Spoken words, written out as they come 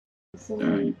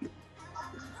Alright.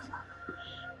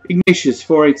 Ignatius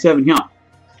 487 here.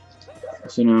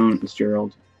 Also known as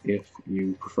Gerald, if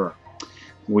you prefer.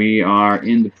 We are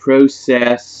in the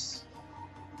process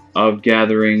of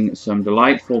gathering some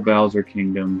delightful Bowser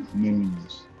Kingdom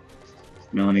moons.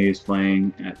 Melanie is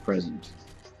playing at present.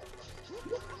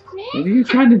 What are you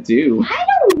trying to do? I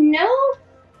don't know.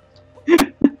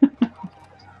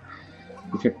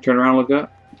 You turn around and look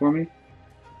up for me?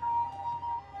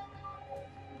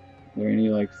 Are there any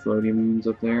like floaty moons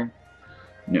up there?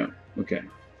 No. Okay.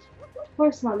 Of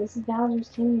course not. This is Bowser's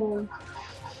Kingdom.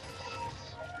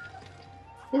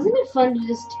 Isn't it fun to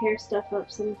just tear stuff up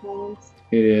sometimes?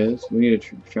 It is. We need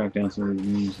to track down some of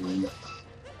these moons. Then.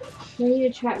 We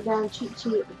need to track down Cheep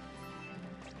Cheep.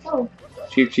 Oh.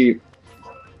 Cheep Cheep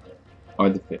are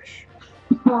the fish.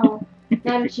 Oh,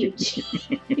 not a Cheep Cheep.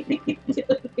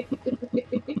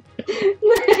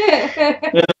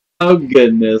 Oh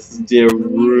goodness,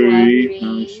 dearie.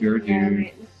 I sure do.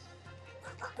 Right.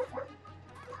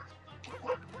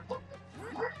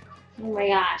 Oh my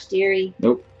gosh, dearie.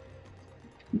 Nope.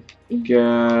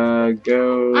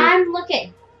 Go. I'm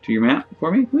looking. To your map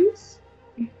for me, please.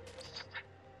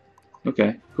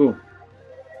 Okay, cool.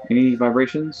 Any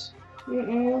vibrations?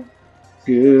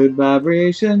 Good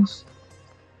vibrations.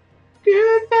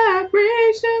 Good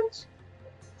vibrations.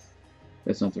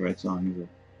 That's not the right song, is it?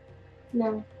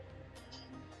 No.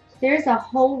 There's a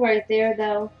hole right there,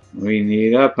 though. We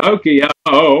need a Pokio.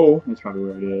 That's probably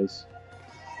where it is.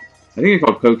 I think they're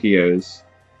called Pokios.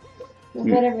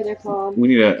 Whatever they're called. We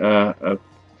need a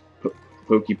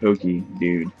Pokey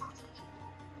dude.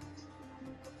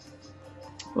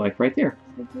 Like right there.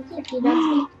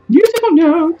 Musical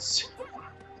notes!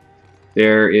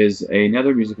 There is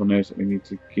another musical note that we need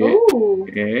to get. Ooh.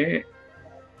 Okay.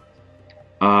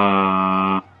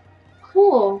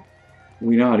 Cool.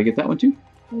 We know how to get that one too.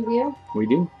 You do? We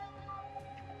do.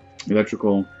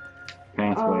 Electrical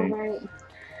pathway. Oh, right.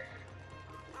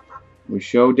 We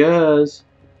sure does.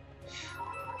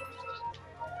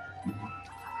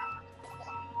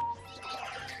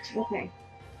 Okay.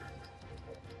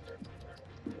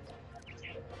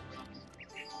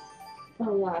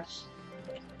 Oh gosh.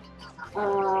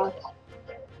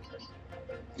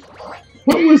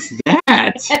 What was that?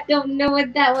 I don't know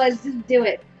what that was. Just do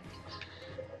it.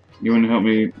 You want to help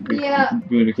me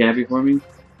doing the cabbie for me?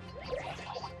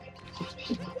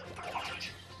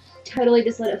 Totally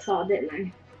just let it fall, didn't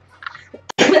I?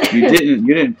 You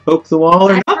didn't poke the wall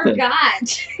or I nothing.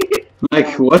 forgot.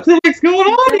 Like, what the heck's going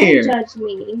on here? Don't judge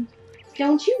me.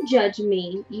 Don't you judge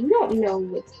me. You don't know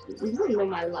you don't know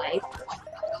my life.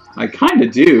 I kinda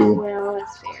do. Well,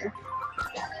 that's fair.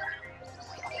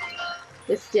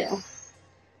 But still,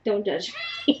 don't judge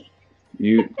me.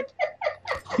 You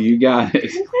got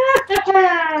it.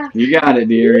 You got it,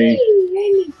 dearie.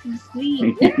 I need some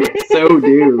sleep. So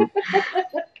do.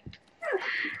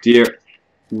 Dearie.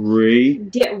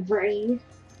 Dearie.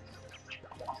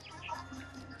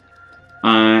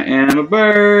 I am a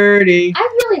birdie. I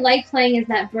really like playing as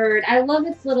that bird. I love the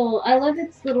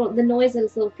noise that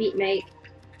its little feet make.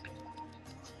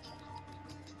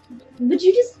 Would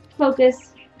you just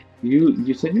focus?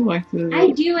 You said you liked the...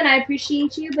 I do, and I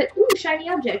appreciate you, but ooh, shiny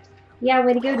object. Yeah,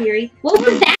 way to go, dearie. What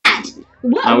was that?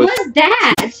 What was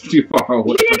that? Too far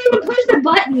away. You didn't even push the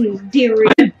button, dearie.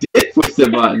 I did push the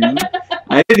button.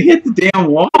 I didn't hit the damn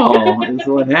wall. That's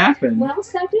what happened. Well,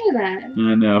 stop doing that.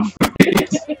 I know.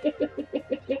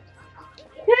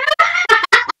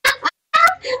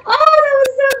 Oh,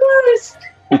 that was so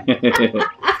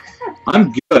close.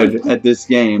 I'm good at this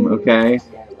game, okay?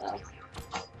 Yeah, well.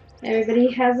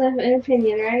 Everybody has an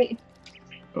opinion, right?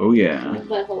 Oh, yeah. And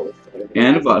buttholes.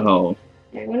 And a butthole.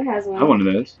 Everyone has one. I have one of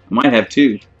those. I might have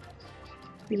two.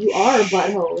 You are a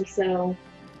butthole, so...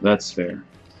 That's fair.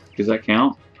 Does that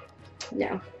count?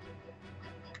 No.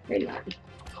 Maybe not.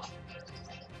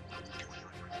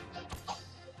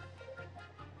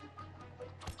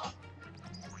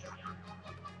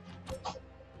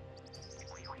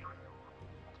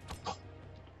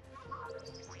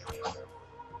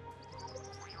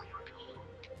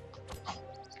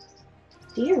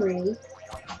 Dearie.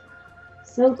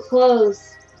 So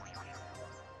close.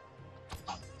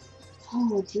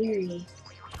 Oh, dearie.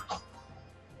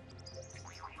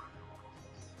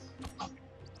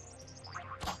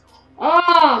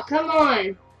 Oh, come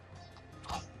on.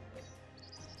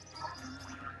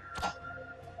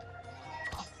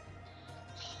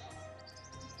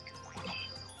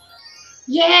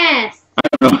 Yes. I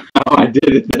don't know how I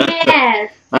did it.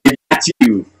 Yes. I got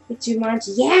you. Too much.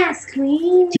 Yes,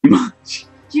 queen. Too much.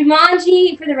 Too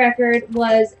Jumanji, for the record,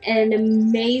 was an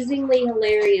amazingly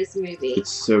hilarious movie.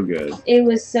 It's so good. It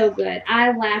was so good.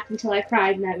 I laughed until I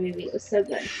cried in that movie. It was so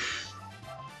good.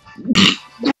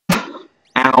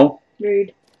 Ow.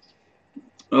 Rude.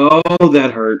 Oh,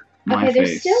 that hurt my okay, there's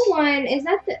face. still one. Is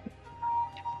that the...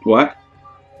 What?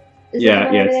 Is yeah,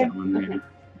 that yeah, it's there? that one. Okay.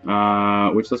 Yeah.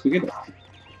 Which lets me get it?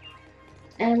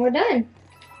 And we're done.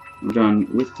 We're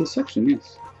done with this section,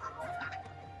 yes.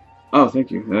 Oh,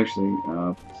 thank you. That actually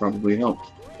probably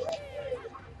helped.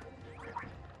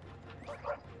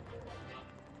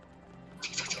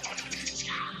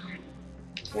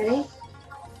 Ready?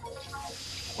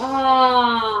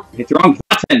 Ah, Hit the wrong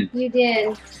button! you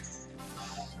did.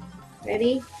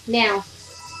 Ready? Now.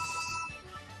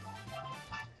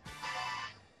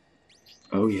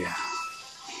 Oh, yeah.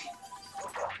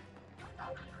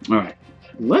 Alright.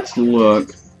 Let's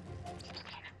look.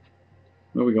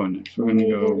 Where are we going next? We're gonna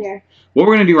go here. What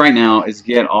we're gonna do right now is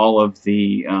get all of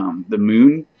the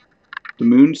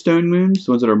moonstone moons,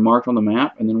 the ones that are marked on the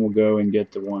map, and then we'll go and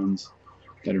get the ones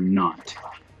that are not.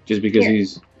 Just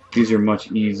because these are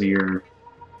much easier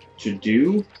to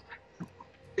do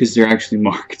because they're actually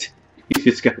marked. You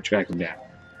just gotta track them down.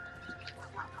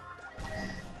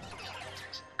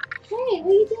 Hey, what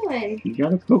are you doing? You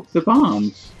gotta poke the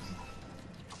bombs.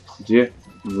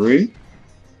 Jeffrey?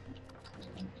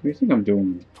 What do you think I'm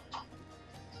doing?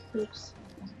 Oops.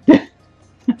 Don't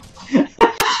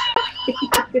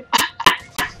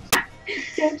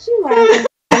you laugh.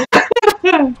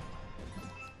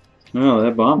 Oh,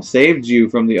 that bomb saved you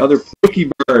from the other Pokey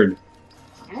Bird.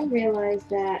 I realized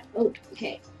that. Oh,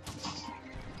 okay.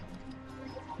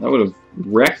 That would have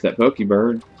wrecked that Pokey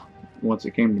Bird once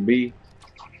it came to be.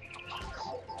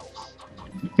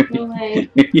 No way.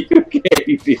 Are you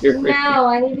okay, dear? No,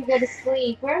 I need to go to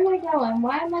sleep. Where am I going?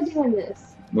 Why am I doing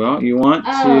this? Well, you want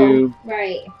to... Oh,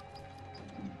 right.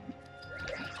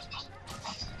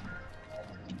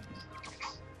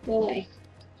 Go away.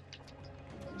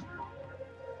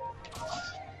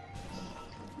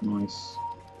 Nice.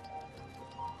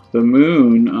 The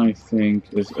moon, I think,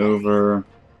 is over...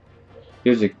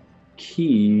 There's a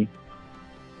key.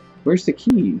 Where's the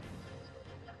key?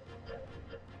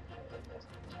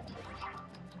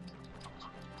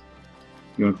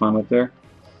 You want to climb up there?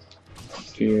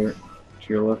 To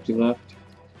your lefty left?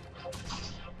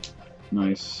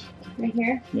 Nice. Right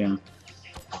here? Yeah.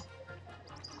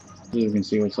 So you can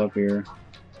see what's up here.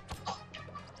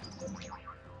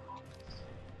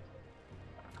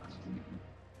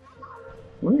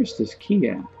 Where is this key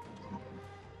at? You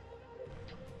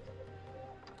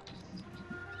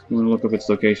want to look up its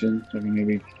location so I can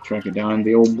maybe track it down in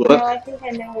the old book? No, I think I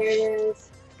know where it is.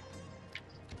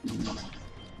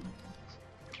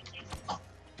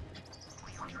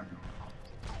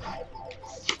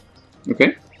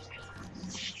 Okay.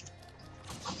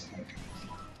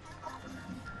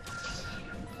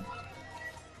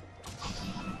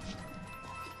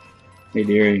 Hey,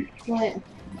 dearie. What?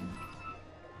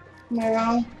 Am I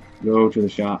wrong? Go to the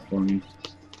shop for me.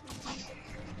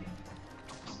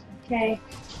 Okay.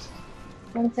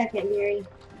 1 second, dearie.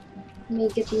 Let me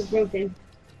get these broken.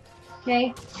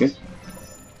 Okay? Okay.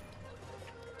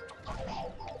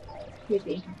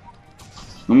 Creepy.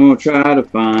 I'm gonna try to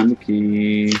find the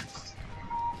key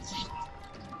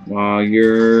while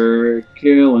you're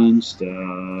killing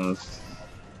stuff.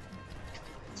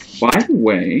 By the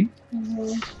way,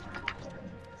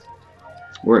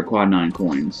 we're at quad 9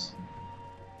 coins.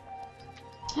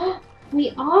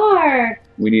 We are!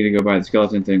 We need to go buy the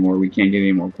skeleton thing or we can't get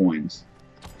any more coins.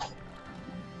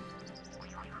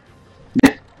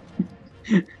 How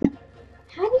do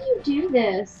you do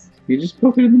this? You just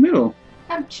poke it in the middle.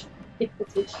 I'm trying.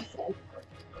 That's what she said.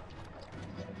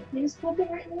 You just poke it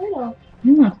right in the middle.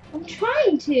 Yeah. I'm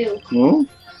trying to. Well,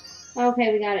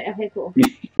 Okay, we got it. Okay, cool.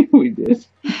 we did.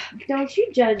 Don't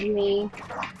you judge me.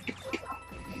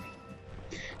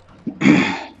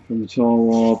 From the tall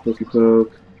wall, pokey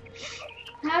poke.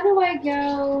 How do I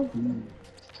go?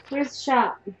 Where's the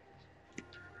shop?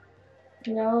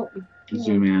 Nope.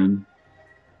 Zoom in.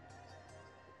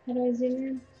 How do I zoom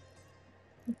in?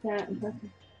 What's that?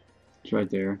 It's right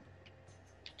there.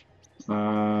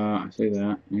 I say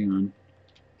that. Hang on.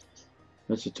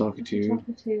 That's a talking to.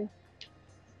 Talking to.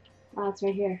 Oh, it's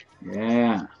right here.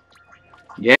 Yeah.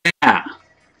 Yeah.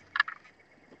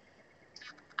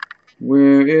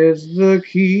 Where is the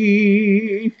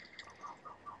key?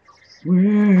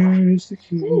 Where is the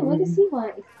key? Ooh, what does he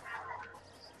want?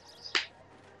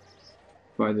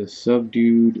 By the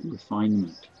subdued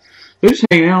refinement. They're just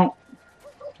hanging out.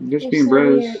 Just They're being so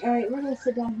bros. weird. Alright, we're gonna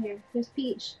sit down here. There's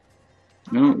Peach.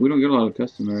 No, we don't get a lot of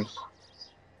customers.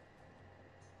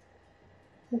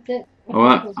 That's it. Oh,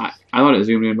 I thought it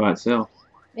zoomed in by itself.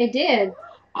 It did.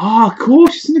 Oh, cool.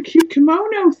 She's in a cute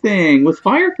kimono thing with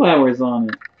fire flowers on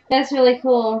it. That's really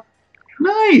cool.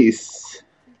 Nice.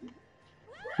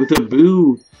 With a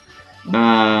boo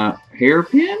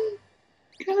hairpin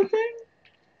kind of thing.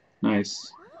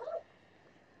 Nice.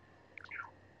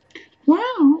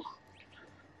 Wow.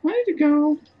 I need to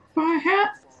go buy a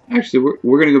hat. Actually,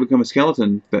 we're gonna go become a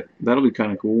skeleton. That'll be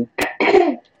kind of cool.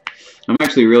 I'm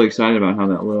actually really excited about how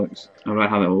that looks. About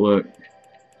how that will look.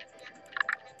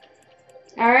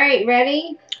 All right,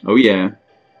 ready? Oh yeah.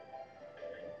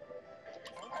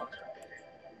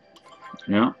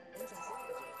 Yeah.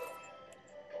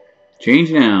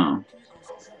 Change now.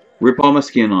 Rip all my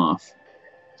skin off.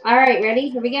 All right, ready?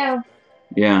 Here we go.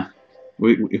 Yeah.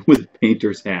 With a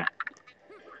painter's hat.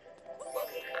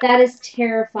 That is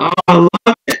terrifying. Oh, I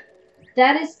love it.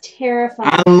 That is terrifying.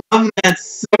 I love that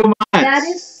so much. That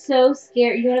is so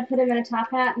scary. You want to put him in a top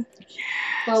hat? Yes.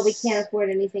 Well, we can't afford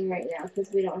anything right now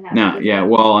because we don't have. No, yeah.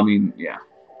 Well, I mean, yeah.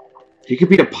 He could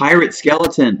be a pirate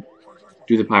skeleton.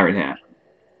 Do the pirate hat.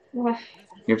 Ugh.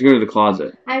 You have to go to the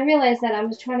closet. I realize that. I'm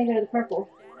just trying to go to the purple.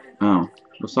 Oh.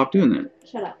 Well, stop doing that.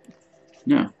 Shut up.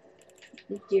 No.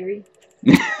 Deary.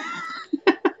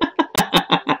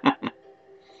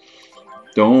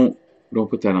 Don't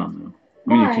put that on though. I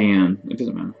mean, Why? you can. It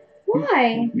doesn't matter.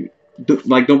 Why?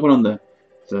 Like, don't put on the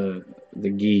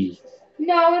gi.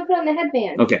 No, I'm gonna put on the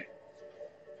headband. Okay.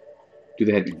 Do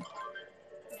the headband.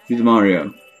 Do the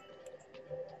Mario.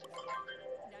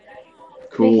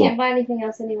 Cool. We can't buy anything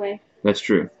else anyway. That's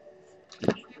true.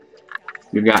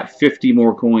 We've got 50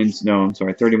 more coins. No, I'm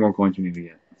sorry, 30 more coins we need to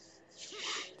get.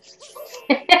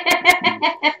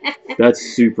 That's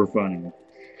super funny.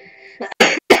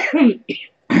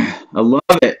 I love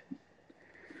it.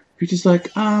 You're just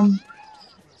like,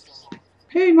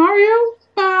 hey Mario,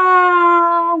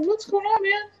 what's going on,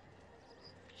 man?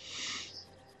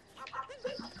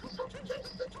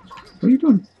 What are you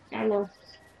doing? I don't know.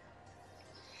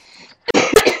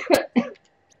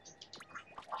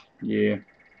 Yeah.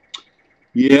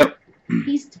 Yep.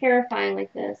 He's terrifying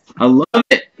like this. I love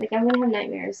it. Like, I'm gonna have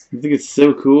nightmares. I think it's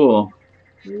so cool.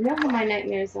 You know how my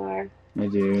nightmares are. I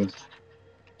do.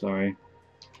 Sorry.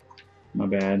 My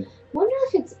bad. Wonder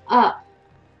if it's up.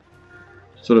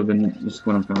 Sort of been just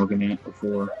what I'm kind of looking at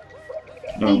before.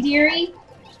 Hey, dearie,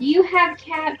 you have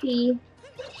cat pee.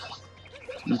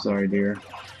 I'm sorry, dear.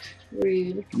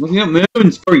 Rude. I'm looking at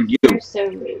moons for you. You're so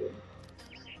rude.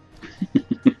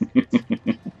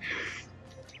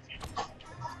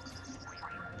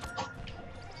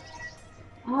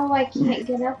 Oh, I can't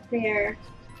get up there.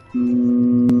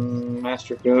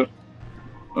 Master Coat.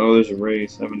 Oh, there's a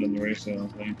race. I haven't done the race, I don't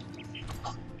think.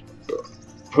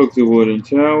 Poke the wooden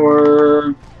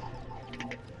tower.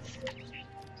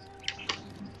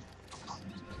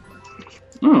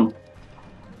 Oh.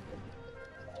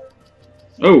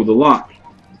 Oh, the lock.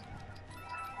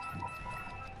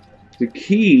 The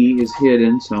key is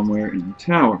hidden somewhere in the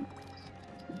tower.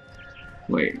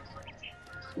 Wait.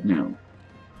 No.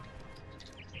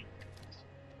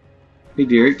 Hey,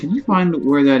 dearie, can you find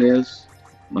where that is?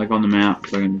 Like on the map,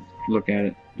 so I can look at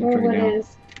it. Where what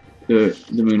is? The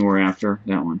moon we're after.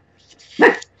 That one.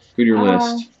 Go to your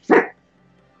list.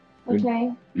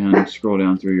 Okay. And scroll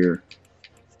down through your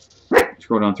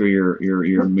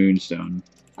moonstone.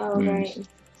 Oh, moons. right.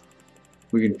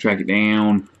 We can track it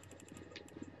down.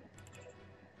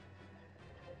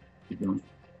 Keep going.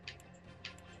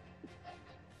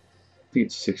 I think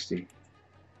it's 60.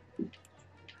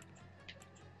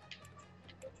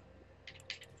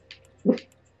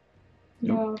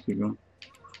 No. Keep going.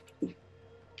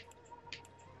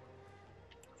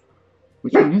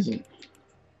 Which one is it?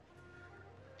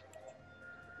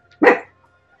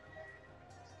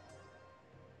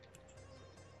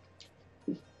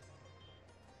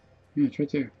 Yeah, it's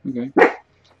right there. Okay.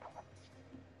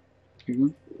 Keep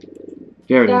going.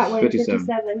 There it That is. one,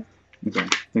 57. Okay,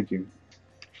 thank you.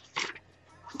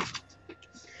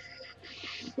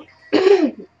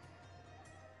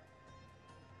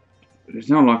 There's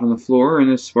no lock on the floor and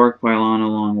there's spark pylon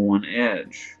along one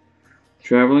edge.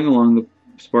 Traveling along the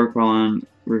spark pylon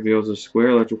reveals a square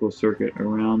electrical circuit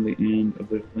around the end of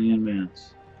the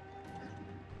landmass.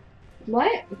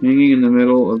 What? Hanging in the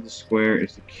middle of the square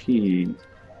is the key.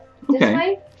 Okay. This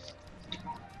way?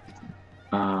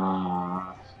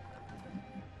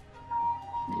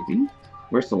 Maybe?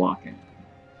 Where's the lock at?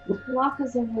 The lock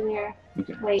is over there.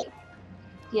 Okay. Wait.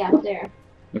 Yeah, there.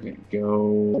 Okay,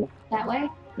 go That way?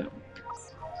 that way.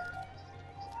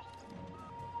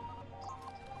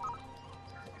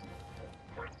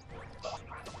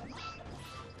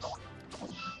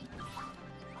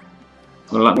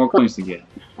 Got a lot more coins to get.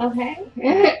 Okay.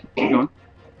 Keep going.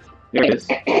 There it is.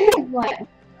 What?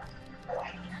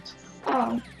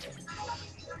 Oh.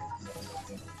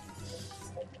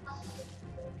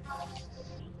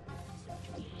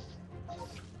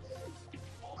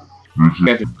 You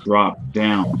have to drop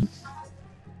down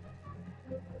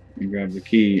and grab the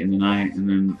key and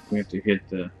then we have to hit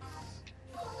the.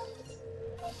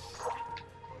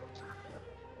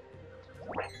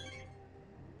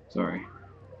 Sorry.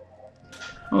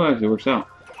 Oh, that actually works out.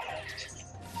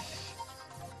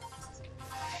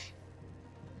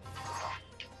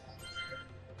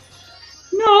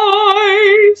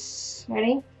 Nice!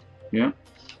 Ready? Yeah.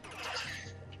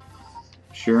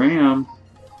 Sure am.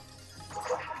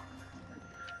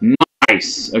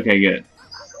 Nice! Okay, good.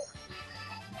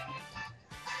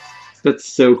 That's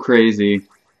so crazy.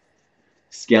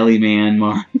 SkeleMario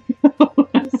Mario.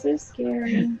 It's so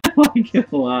scary. I like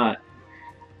it a lot.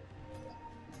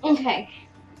 Okay.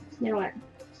 Now what?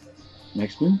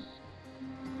 Next move?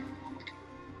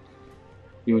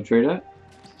 You want to trade up?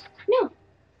 No.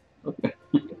 Okay.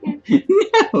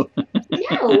 No.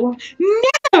 No! No.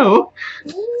 No!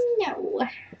 No.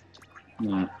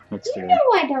 No, that's fair. No,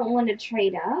 I don't want to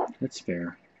trade up. That's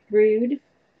fair. Rude.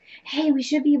 Hey, we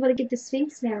should be able to get the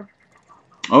Sphinx now.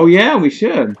 Oh yeah, we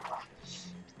should.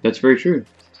 That's very true.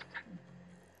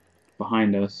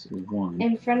 Behind us is one.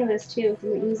 In front of us too, with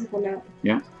the musical note.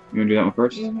 Yeah? You want to do that one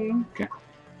first? Mm-hmm. Okay.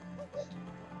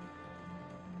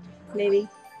 Maybe.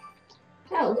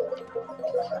 Oh.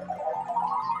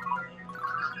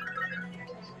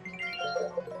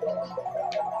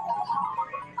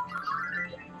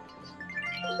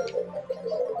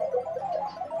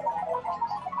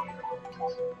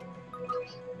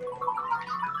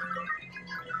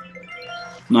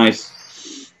 Nice.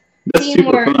 That's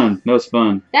Teamwork. super fun. That was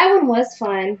fun. That one was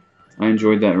fun. I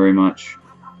enjoyed that very much.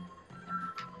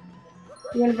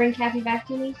 You want to bring Cappy back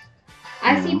to me?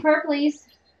 I see purplies.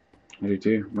 I do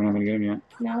too. We're not going to get him yet.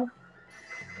 No?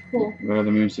 Cool. What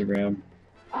other moves to grab?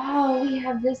 Oh, we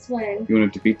have this one. You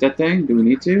want to defeat that thing? Do we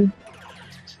need to?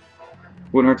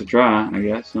 Wouldn't hurt to try, I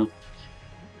guess. Huh?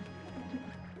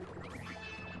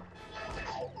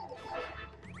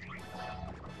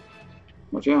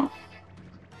 Watch out.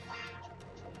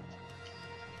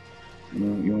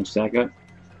 You want to stack up?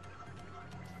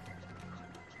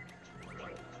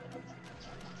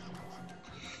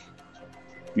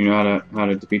 You know how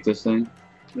to defeat this thing?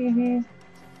 Mm-hmm.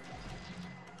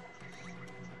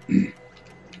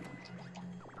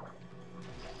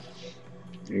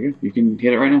 There you go. You can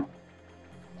hit it right now.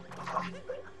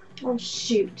 Oh,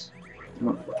 shoot.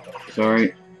 Oh,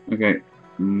 sorry. Okay.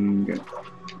 Good.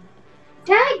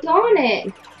 Daggone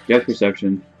it! Depth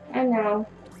perception. I know.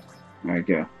 Alright,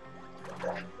 go.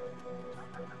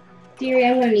 Dearie,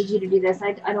 I'm gonna need you to do this.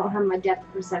 I don't have my depth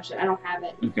perception. I don't have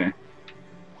it. Okay.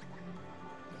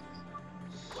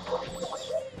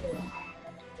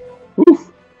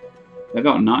 Oof! That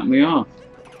about knocked me off.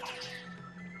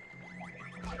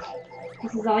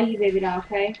 This is all you, baby doll,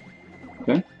 okay?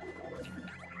 Okay.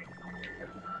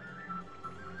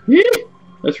 Yeah,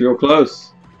 that's real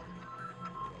close.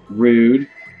 Rude.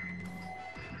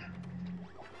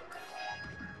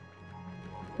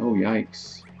 Oh,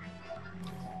 yikes.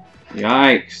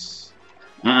 Yikes.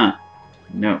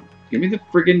 No. Give me the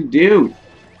friggin' dude.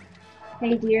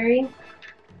 Hey, dearie.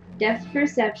 Depth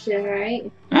perception,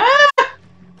 right? Ah!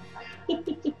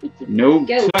 No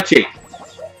Go. touching.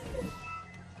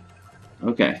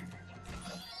 Okay.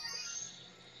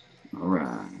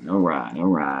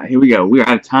 Alright. Here we go. We are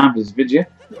out of time for this video.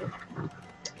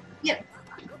 Yep.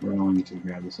 We're going to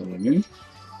grab this other move.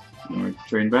 We're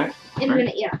trading back. In a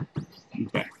minute, yeah.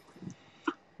 Okay.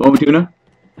 Well, Tuna.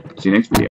 See you next video.